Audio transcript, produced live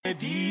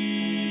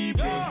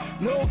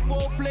No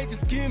foreplay,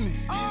 just gimme.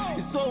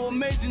 It's so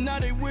amazing now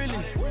they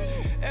willing.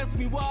 Ask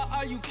me why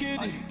are you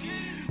kidding?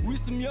 We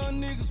some young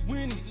niggas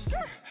winning.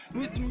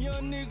 We some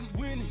young niggas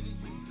winning.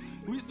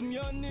 We some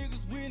young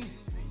niggas winning.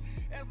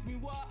 Ask me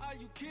why are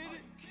you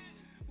kidding?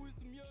 We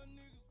some young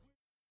niggas.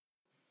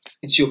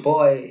 It's your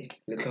boy,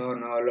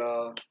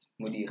 Lekonolo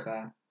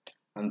Mudiha.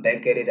 I'm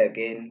back at it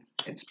again.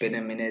 It's been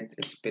a minute,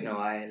 it's been a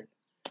while.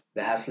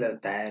 The Hustler's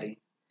Diary,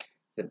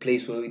 the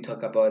place where we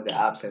talk about the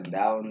ups and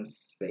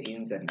downs, the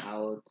ins and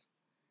outs,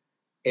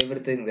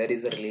 everything that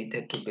is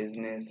related to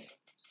business.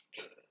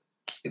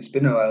 It's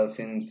been a while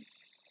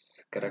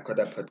since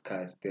Karakoda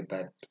podcast,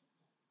 but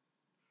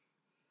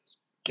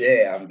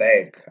yeah, I'm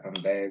back. I'm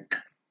back.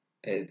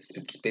 It's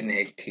been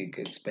hectic.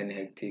 It's been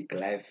hectic.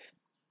 Life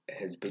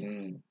has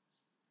been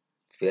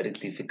very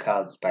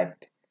difficult,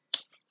 but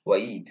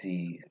what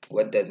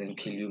doesn't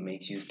kill you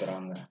makes you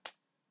stronger.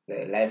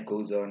 The life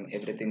goes on,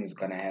 everything is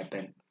gonna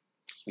happen.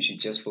 We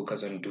should just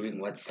focus on doing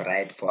what's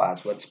right for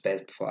us, what's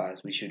best for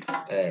us. We should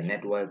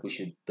network, we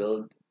should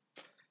build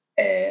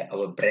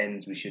our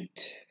brands, we should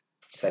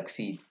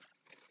succeed.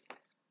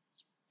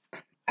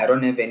 I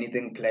don't have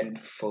anything planned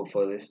for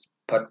this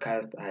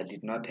podcast. I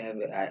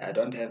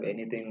don't have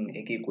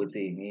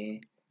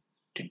anything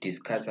to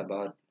discuss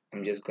about.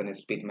 I'm just gonna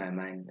spit my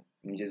mind.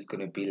 I'm just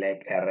gonna be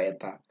like a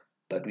rapper,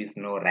 but with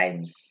no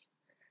rhymes.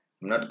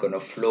 I'm not gonna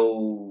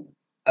flow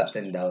ups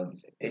and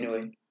downs.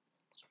 Anyway,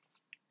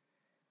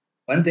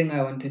 one thing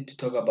I wanted to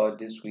talk about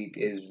this week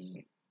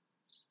is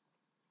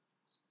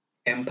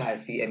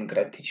empathy and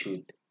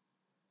gratitude.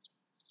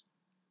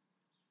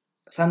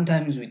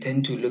 Sometimes we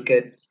tend to look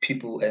at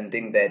people and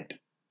think that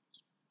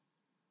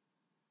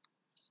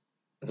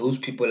those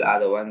people are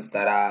the ones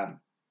that are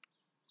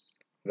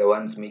the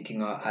ones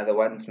making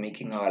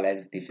our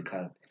lives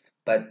difficult.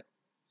 But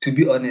to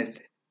be honest,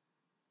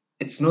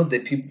 it's not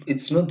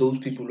those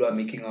people who are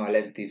making our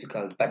lives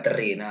difficult, but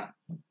Rena,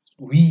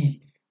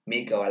 we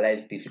make our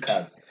lives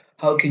difficult.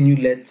 How can you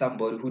let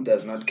somebody who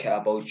does not care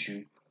about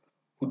you,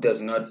 who does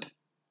not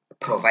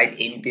provide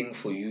anything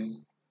for you,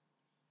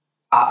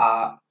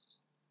 uh,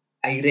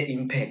 either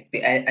impact,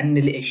 they are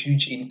really a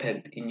huge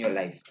impact in your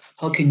life?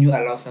 How can you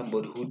allow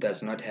somebody who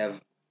does not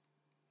have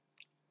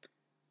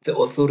the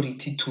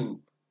authority to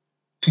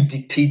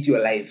dictate your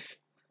life?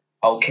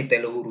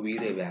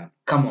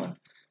 Come on.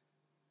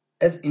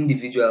 As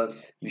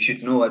individuals, we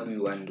should know what we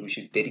want. We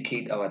should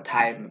dedicate our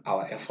time,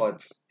 our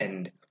efforts,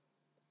 and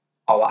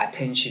our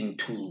attention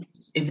to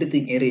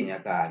everything.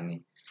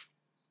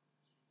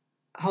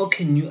 How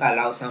can you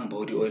allow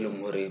somebody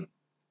the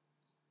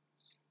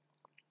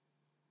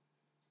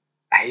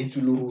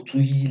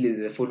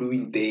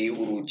following day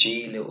or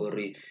jail or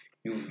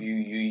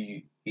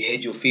you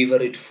had your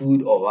favorite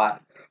food or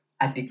what?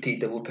 A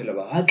dictator.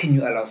 How can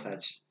you allow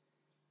such?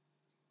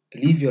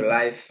 Live your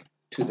life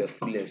to the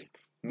fullest.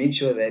 Make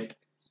sure that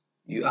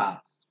you are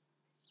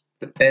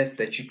the best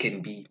that you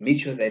can be.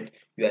 Make sure that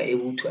you are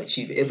able to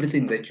achieve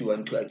everything that you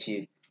want to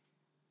achieve.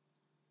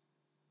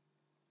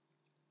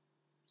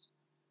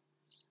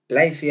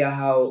 Life here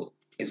how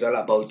is all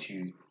about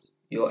you.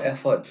 Your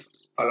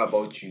efforts all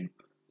about you.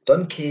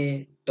 Don't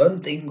care.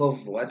 Don't think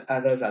of what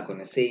others are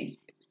gonna say.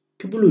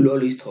 People will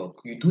always talk.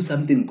 You do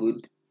something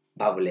good,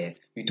 babble.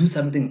 You do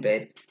something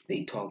bad,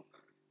 they talk.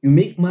 You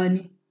make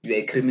money, you are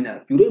a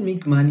criminal. You don't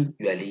make money,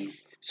 you are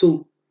lazy.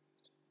 So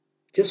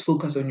just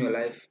focus on your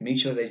life. Make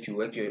sure that you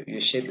work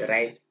your shit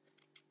right.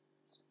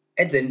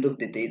 At the end of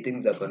the day,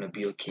 things are gonna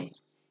be okay.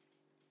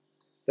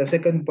 The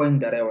second point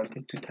that I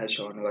wanted to touch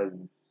on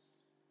was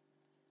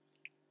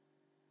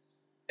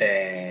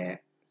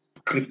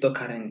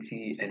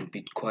cryptocurrency and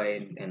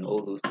Bitcoin and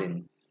all those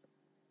things.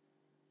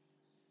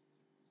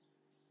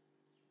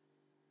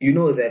 You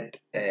know that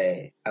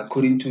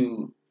according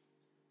to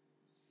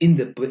in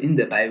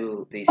the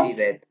Bible, they say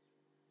that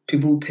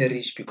people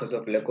perish because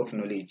of lack of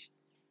knowledge.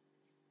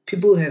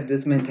 People have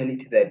this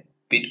mentality that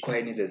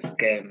Bitcoin is a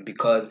scam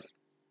because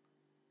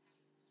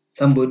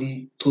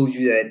somebody told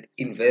you that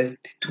invest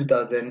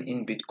 2,000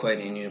 in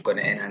Bitcoin and you're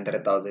gonna earn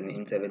 100,000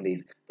 in 7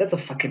 days. That's a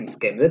fucking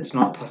scam. That's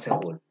not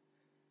possible.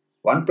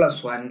 1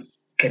 plus 1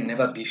 can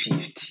never be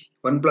 50.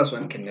 1 plus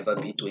 1 can never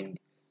be 20.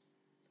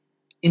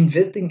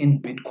 Investing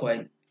in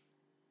Bitcoin,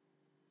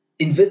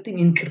 investing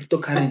in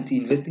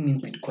cryptocurrency, investing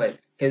in Bitcoin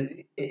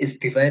is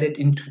divided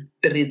into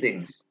three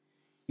things.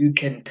 You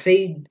can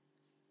trade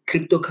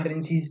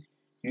cryptocurrencies,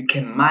 you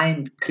can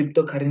mine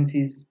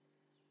cryptocurrencies,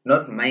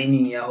 not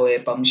mining Yahoo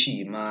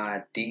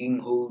Pamshima, digging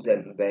holes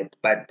and that,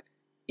 but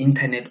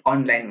internet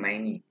online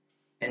mining.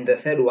 And the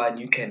third one,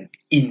 you can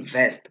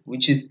invest,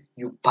 which is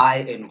you buy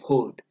and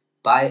hold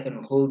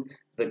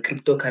the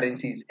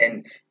cryptocurrencies,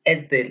 and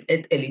at a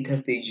later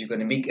stage you're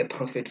gonna make a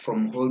profit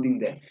from holding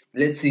them.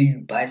 Let's say you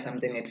buy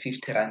something at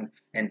 50 rand,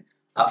 and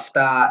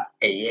after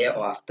a year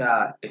or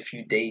after a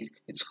few days,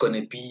 it's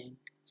gonna be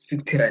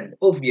 60 rand.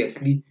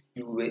 Obviously,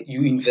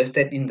 you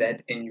invested in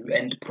that and you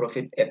earned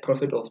a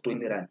profit of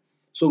 20 rand.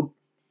 So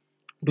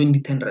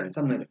 2010 rand,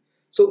 somewhere.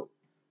 So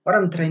what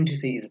I'm trying to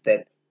say is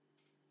that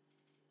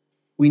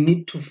we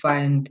need to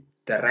find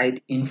the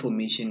right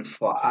information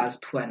for us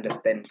to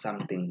understand some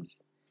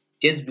things.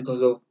 Just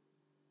because of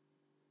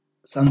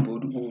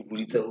somebody who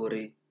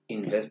will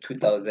invest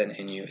 2,000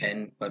 and you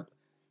earn, but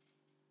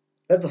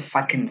that's a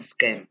fucking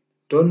scam.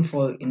 Don't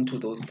fall into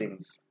those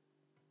things.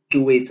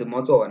 Wait,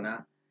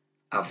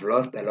 I've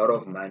lost a lot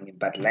of money,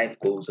 but life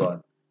goes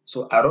on.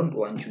 So I don't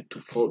want you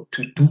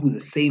to do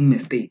the same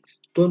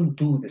mistakes. Don't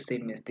do the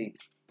same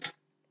mistakes.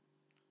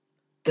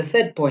 The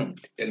third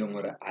point,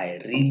 Elongora, I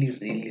really,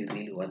 really,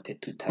 really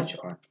wanted to touch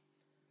on.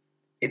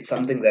 It's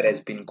something that has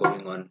been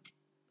going on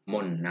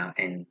more now,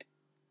 and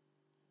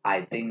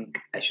I think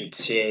I should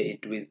share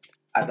it with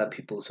other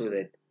people so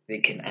that they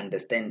can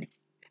understand.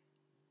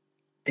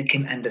 They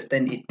can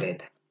understand it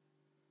better.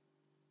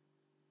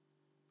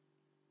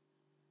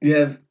 You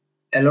have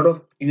a lot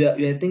of you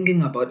are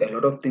thinking about a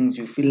lot of things.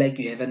 You feel like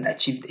you haven't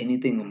achieved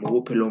anything mo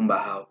bophelong ba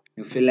hao.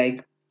 You feel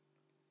like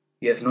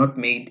you have not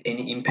made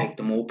any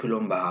impact mo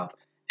bophelong ba hao.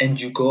 And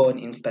you go on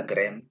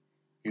Instagram,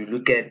 you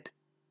look at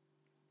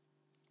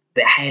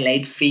the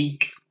highlight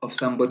fake of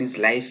somebody's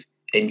life,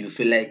 and you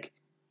feel like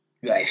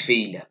you are a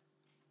failure.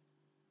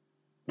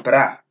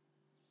 Bruh,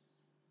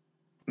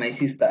 my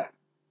sister,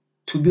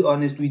 to be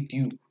honest with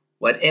you,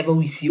 whatever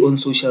we see on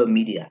social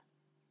media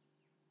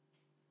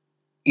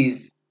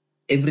is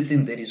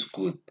everything that is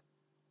good.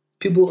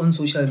 People on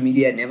social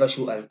media never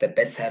show us the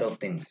bad side of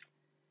things.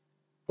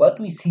 What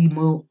we see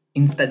more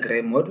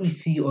Instagram, what we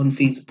see on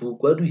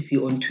Facebook, what we see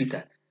on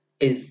Twitter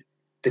is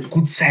the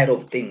good side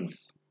of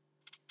things.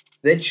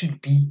 That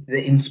should be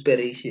the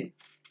inspiration.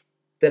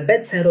 The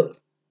bad side of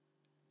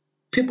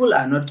people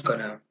are not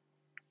gonna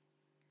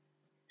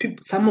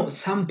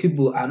some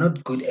people are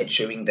not good at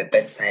showing the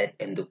bad side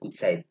and the good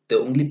side. They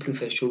only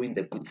prefer showing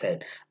the good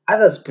side.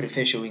 Others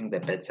prefer showing the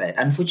bad side.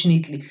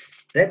 Unfortunately,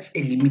 that's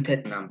a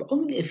limited number.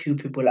 Only a few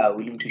people are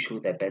willing to show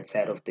the bad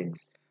side of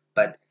things.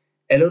 But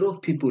a lot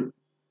of people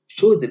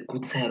show the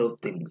good side of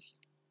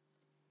things.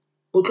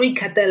 O tlo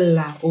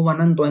ikgatella o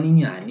bona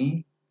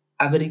ntwanenyane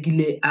a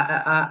berekile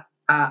a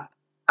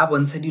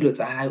bontsha dilo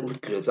tsa hae o re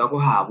dilo tsa go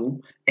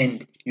habo,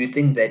 and you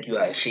think that you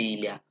are a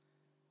failure.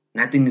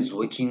 Nothing is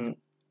working.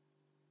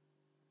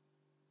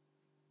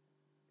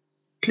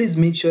 Please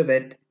make sure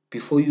that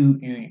before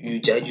you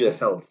judge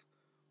yourself,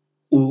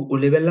 o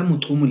lebella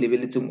motho o mo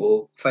lebeletseng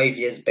o 5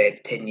 years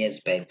back, 10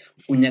 years back,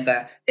 o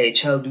nyaka a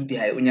childhood ya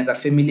hae, o nyaka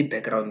family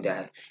background ya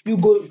hae. You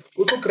go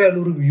o tlo kry-a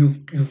le gore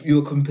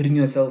you're comparing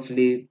yourself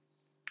le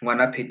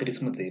ngwana Patrice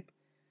Motsepe.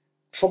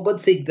 For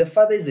God's sake, the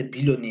father is a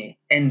billionaire,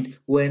 and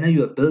when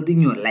you are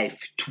building your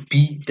life to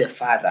be the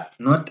father,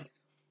 not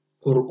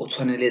gore o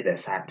tshwanele the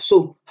son.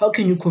 So how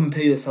can you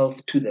compare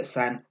yourself to the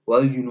son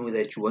while you know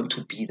that you want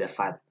to be the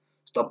father?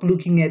 Stop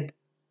looking at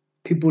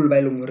people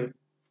by Longore.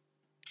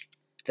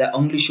 They're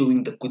only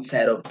showing the good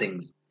side of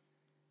things.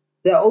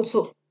 They're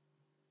also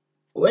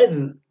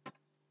whether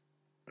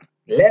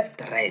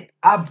left, right,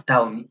 up,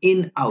 down,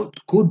 in, out,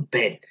 good,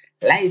 bad.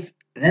 Life,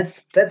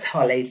 that's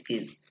how life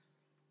is.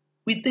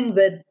 We think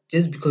that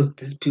just because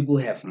these people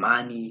have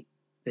money,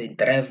 they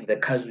drive the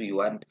cars we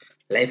want,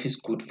 life is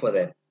good for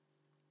them.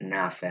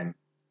 Nah, fam.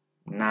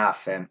 Nah,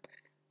 fam.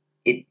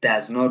 It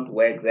does not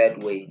work that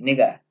way.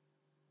 Nigga,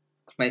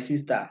 my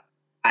sister,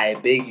 I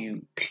beg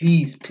you,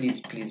 please,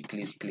 please, please,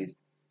 please, please.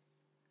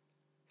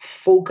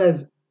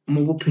 Focus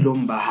mo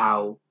bophelong ba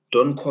hao.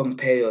 Don't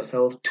compare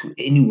yourself to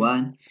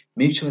anyone.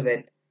 Make sure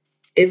that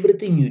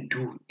everything you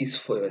do is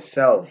for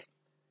yourself.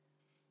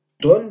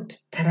 Don't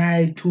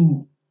try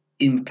to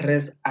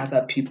impress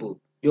other people.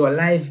 Your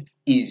life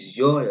is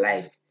your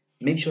life.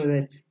 Make sure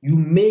that you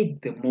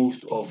make the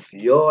most of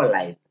your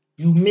life.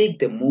 You make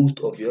the most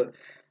of your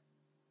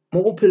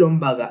mo bophelong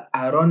ba ka,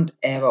 I don't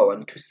ever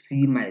want to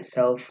see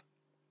myself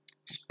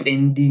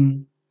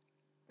spending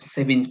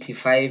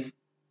 75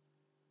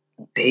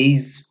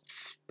 days,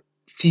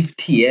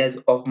 50 years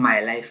of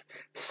my life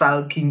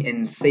sulking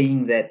and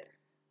saying that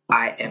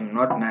I am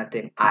not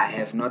nothing, I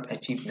have not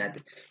achieved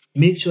nothing.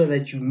 Make sure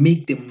that you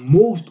make the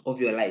most of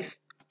your life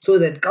so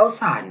that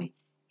kaosane,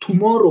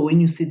 tomorrow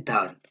when you sit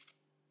down,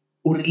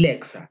 o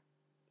relaxa,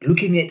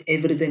 looking at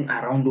everything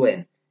around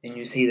when, and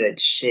you say that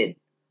shit,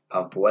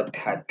 I've worked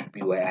hard to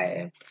be where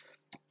I am.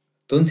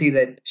 Don't say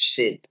that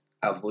shit,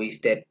 I've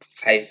wasted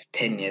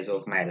 5-10 years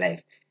of my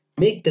life.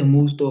 Make the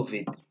most of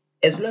it.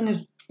 As long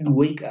as you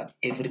wake up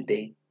every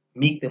day,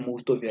 make the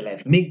most of your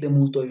life. Make the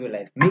most of your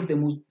life.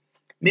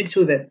 Make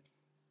sure that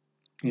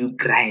you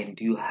grind,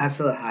 you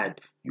hustle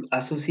hard, you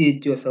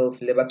associate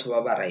yourself le batho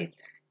ba ba right.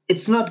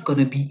 It's not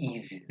gonna be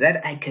easy.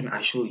 That I can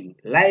assure you.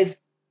 Life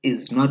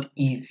is not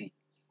easy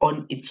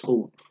on its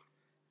own.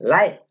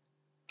 Life,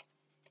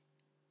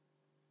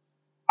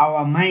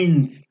 our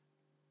minds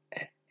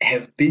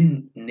have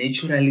been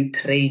naturally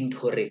trained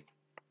for it.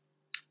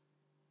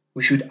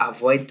 We should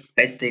avoid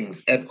bad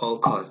things at all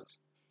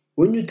costs.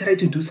 When you try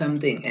to do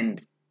something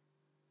and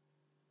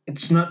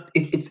it's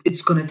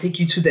gonna take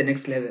you to the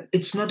next level,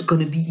 it's not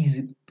gonna be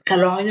easy.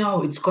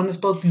 It's gonna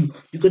stop you.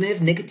 You're gonna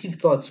have negative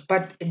thoughts,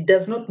 but it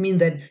does not mean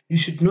that you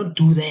should not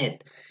do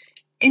that.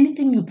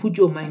 anything you put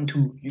your mind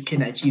to, you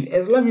can achieve.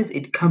 As long as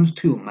it comes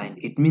to your mind,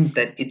 it means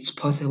that it's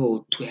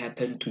possible to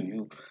happen to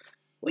you.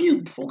 When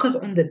you focus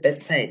on the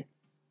bad side,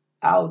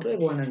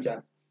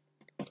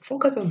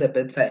 focus on the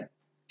bad side.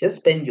 Just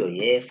spend your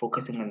year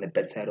focusing on the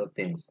bad side of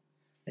things,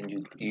 and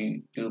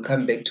you'll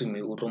come back to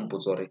me.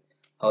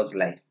 How's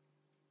life?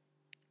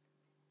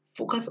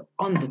 Focus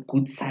on the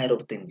good side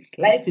of things.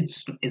 Life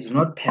is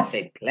not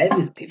perfect. Life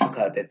is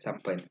difficult at some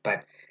point,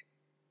 but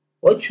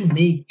what you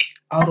make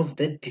out of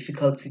that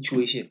difficult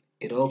situation,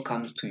 it all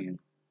comes to you.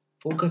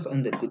 Focus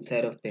on the good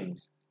side of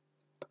things.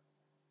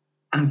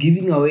 I'm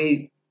giving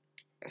away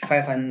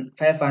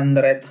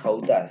 500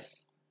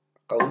 Gautas.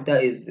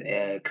 Gauta is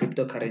a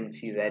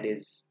cryptocurrency that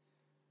is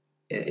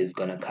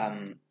gonna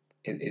come.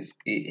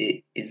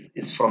 It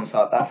is from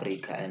South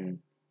Africa, and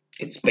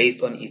it's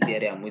based on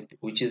Ethereum,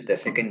 which is the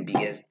second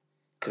biggest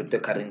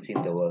cryptocurrency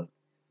in the world.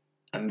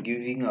 I'm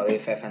giving away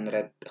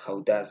 500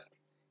 Gautas.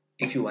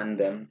 If you want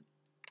them,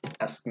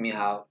 ask me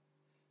how.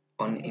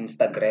 On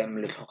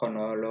Instagram,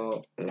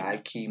 Letlogonolo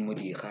Lucky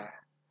Mudiga.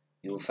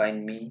 You'll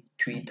find me.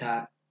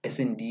 Twitter,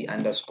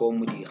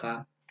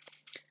 SND_Mudiga.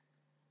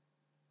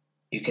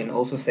 You can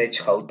also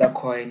search Gauta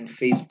Coin,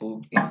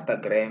 Facebook,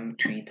 Instagram,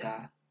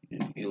 Twitter.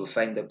 You'll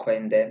find the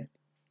coin there.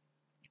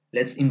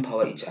 Let's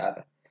empower each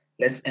other.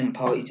 Let's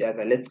empower each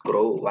other. Let's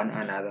grow one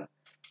another.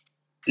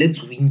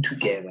 Let's win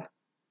together.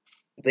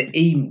 The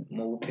aim,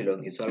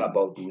 Mobupelong, is all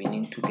about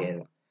winning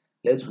together.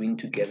 Let's win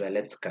together.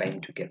 Let's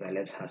grind together.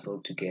 Let's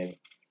hustle together.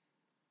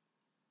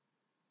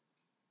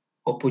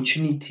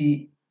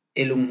 Opportunity,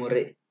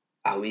 elungore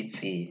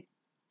awetse.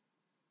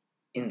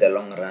 In the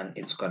long run,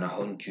 it's gonna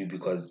haunt you,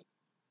 because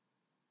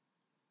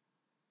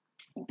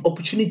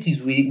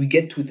opportunities, we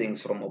get two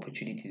things from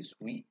opportunities.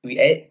 We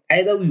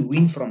either we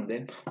win from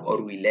them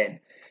or we learn.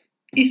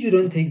 If you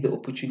don't take the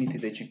opportunity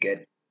that you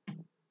get,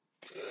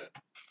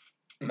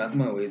 mark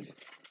my words.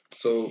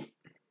 So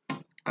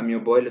I'm your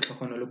boy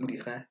Letlogonolo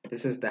Mudiga.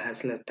 This is the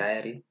Hustler's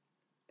Diary.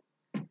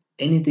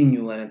 Anything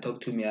you want to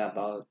talk to me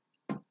about,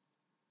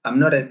 I'm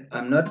not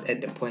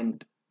at the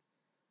point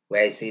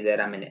where I say that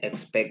I'm an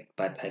expert,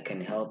 but I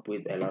can help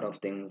with a lot of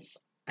things.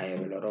 I have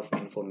a lot of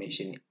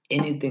information.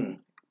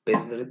 Anything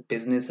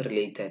business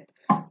related,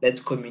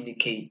 let's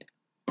communicate.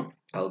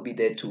 I'll be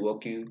there to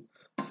walk you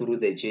through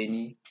the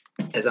journey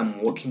as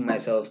I'm walking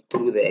myself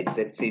through the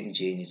exact same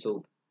journey.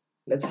 So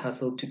let's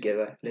hustle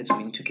together. Let's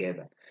win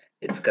together.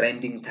 It's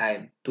grinding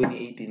time.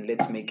 2018,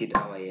 let's make it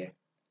our year.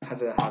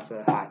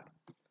 Hustle hard.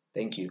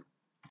 Thank you.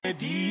 No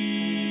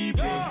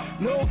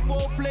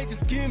foreplay,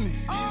 just gimme.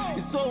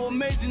 It's so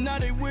amazing now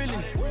they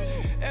willing.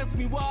 Ask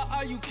me why,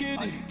 are you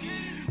kidding?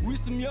 We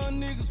some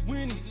young niggas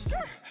winning.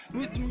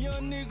 We some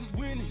young niggas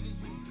winning.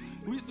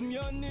 We some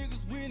young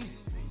niggas winning.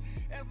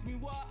 Ask me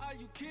why, are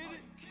you kidding?